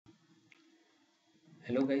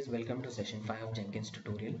Hello guys, welcome to session 5 of Jenkins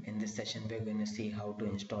tutorial. In this session we're going to see how to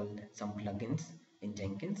install some plugins in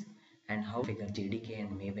Jenkins and how to configure JDK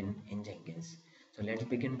and Maven in Jenkins. So let's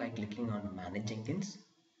begin by clicking on Manage Jenkins.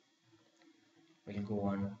 We'll go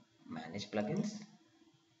on Manage Plugins.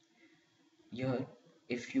 Here,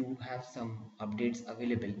 if you have some updates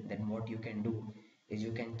available, then what you can do is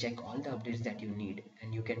you can check all the updates that you need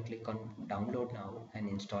and you can click on Download Now and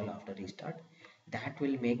Install after restart. That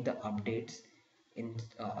will make the updates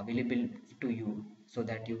available to you so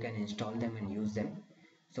that you can install them and use them.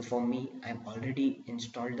 So for me, I've already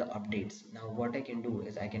installed the updates. Now what I can do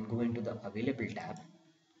is I can go into the Available tab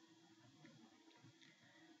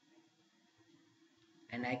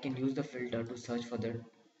and I can use the filter to search for the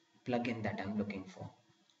plugin that I'm looking for.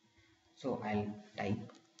 So I'll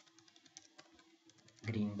type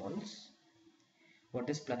green balls. What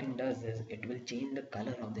this plugin does is it will change the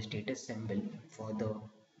color of the status symbol for the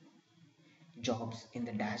jobs in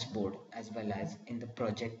the dashboard as well as in the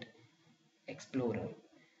project explorer.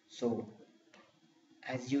 So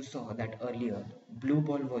as you saw that earlier, blue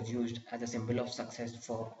ball was used as a symbol of success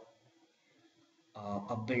for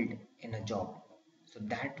a build in a job. So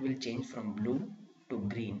that will change from blue to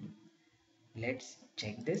green. Let's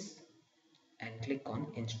check this and click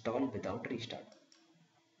on install without restart.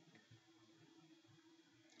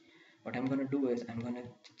 What I'm going to do is I'm going to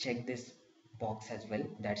check this box as well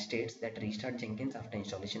that states that restart Jenkins after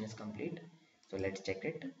installation is complete. So let's check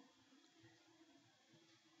it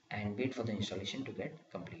and wait for the installation to get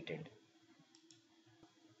completed.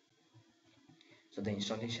 So the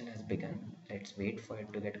installation has begun. Let's wait for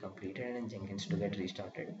it to get completed and Jenkins to get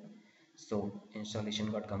restarted. So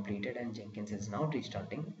installation got completed and Jenkins is now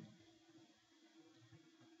restarting.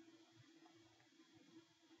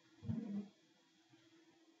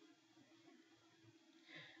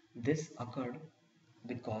 This occurred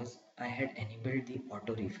because I had enabled the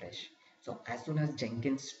auto refresh. So as soon as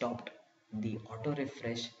Jenkins stopped, the auto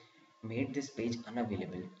refresh made this page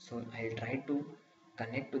unavailable. So I'll try to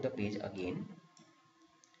connect to the page again.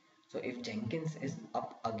 So if Jenkins is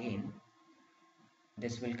up again,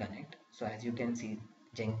 this will connect. So as you can see,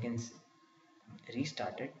 Jenkins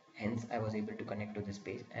restarted, hence I was able to connect to this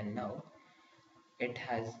page, and now it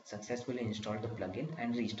has successfully installed the plugin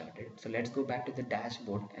and restarted. So let's go back to the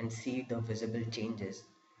dashboard and see the visible changes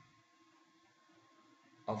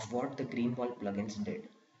of what the green ball plugins did.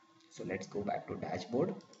 So let's go back to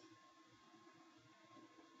dashboard,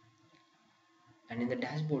 and in the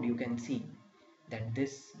dashboard you can see that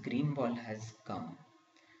this green ball has come.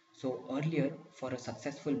 So earlier for a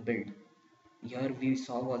successful build, here we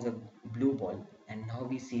saw was a blue ball and now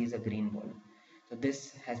we see is a green ball. So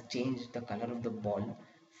this has changed the color of the ball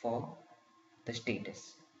for the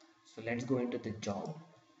status. So let's go into the job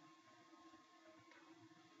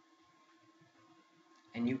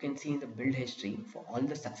and you can see in the build history for all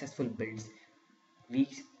the successful builds we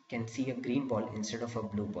can see a green ball instead of a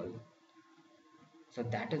blue ball. So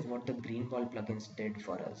that is what the green ball plugins did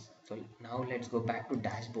for us. So now let's go back to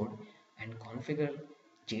dashboard and configure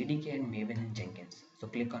JDK and Maven in Jenkins. So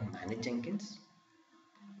click on Manage Jenkins.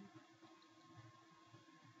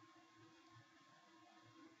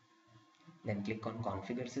 Then click on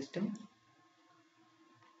Configure System.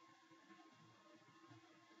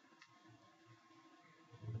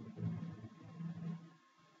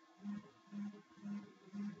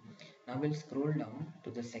 Now we'll scroll down to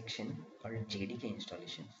the section called JDK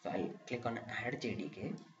installation. So I'll click on Add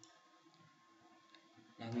JDK.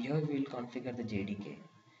 Now here we will configure the JDK.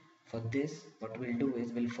 For this, what we'll do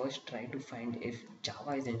is we'll first try to find if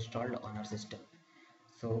Java is installed on our system.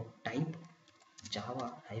 So type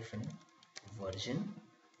java-version.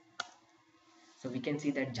 So we can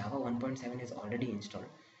see that Java 1.7 is already installed.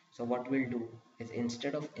 So what we'll do is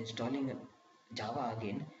instead of installing Java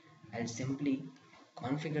again, I'll simply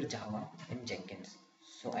configure Java in Jenkins.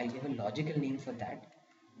 So I'll give a logical name for that.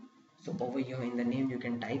 So over here in the name you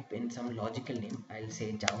can type in some logical name. I'll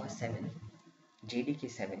say Java 7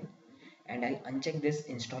 JDK 7 and I'll uncheck this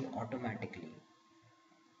install automatically.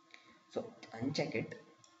 So uncheck it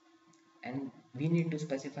and we need to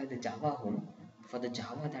specify the Java home for the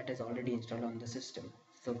Java that is already installed on the system.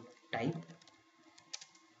 So type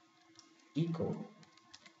echo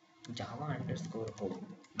java_home.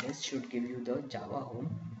 This should give you the Java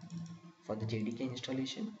home for the JDK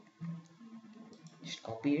installation. Just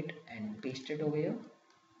copy it and paste it over here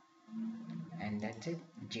and that's it.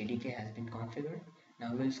 JDK has been configured.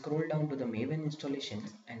 Now we'll scroll down to the Maven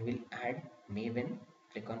installations and we'll add Maven.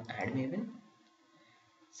 Click on Add Maven.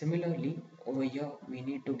 Similarly over here we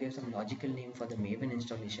need to give some logical name for the Maven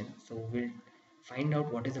installation. So we'll find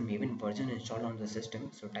out what is the Maven version installed on the system.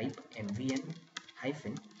 So type mvn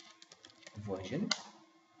hyphen version.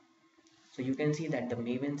 So you can see that the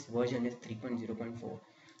Maven's version is 3.0.4.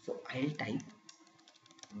 So I'll type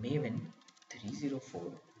Maven 304.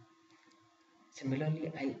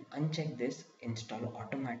 Similarly, I'll uncheck this install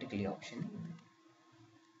automatically option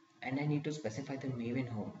and I need to specify the Maven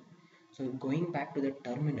home. So going back to the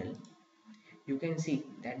terminal, you can see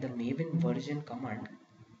that the Maven version command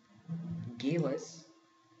gave us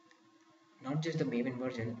not just the Maven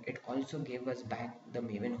version, it also gave us back the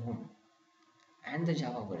Maven home and the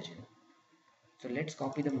Java version. So let's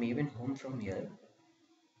copy the Maven home from here,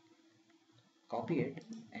 copy it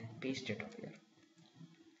and paste it over here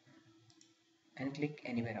and click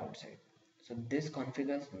anywhere outside. So this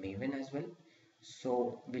configures Maven as well.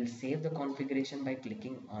 So we'll save the configuration by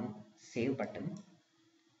clicking on save button,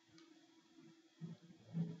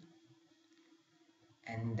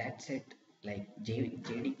 and that's it. Like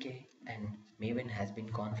JDK and Maven has been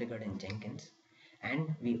configured in Jenkins,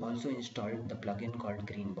 and we also installed the plugin called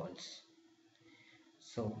Green Balls.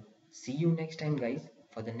 So see you next time guys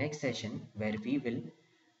for the next session where we will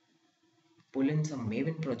pull in some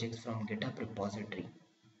Maven projects from GitHub repository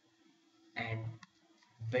and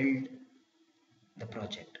build the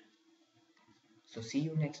project. So see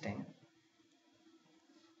you next time.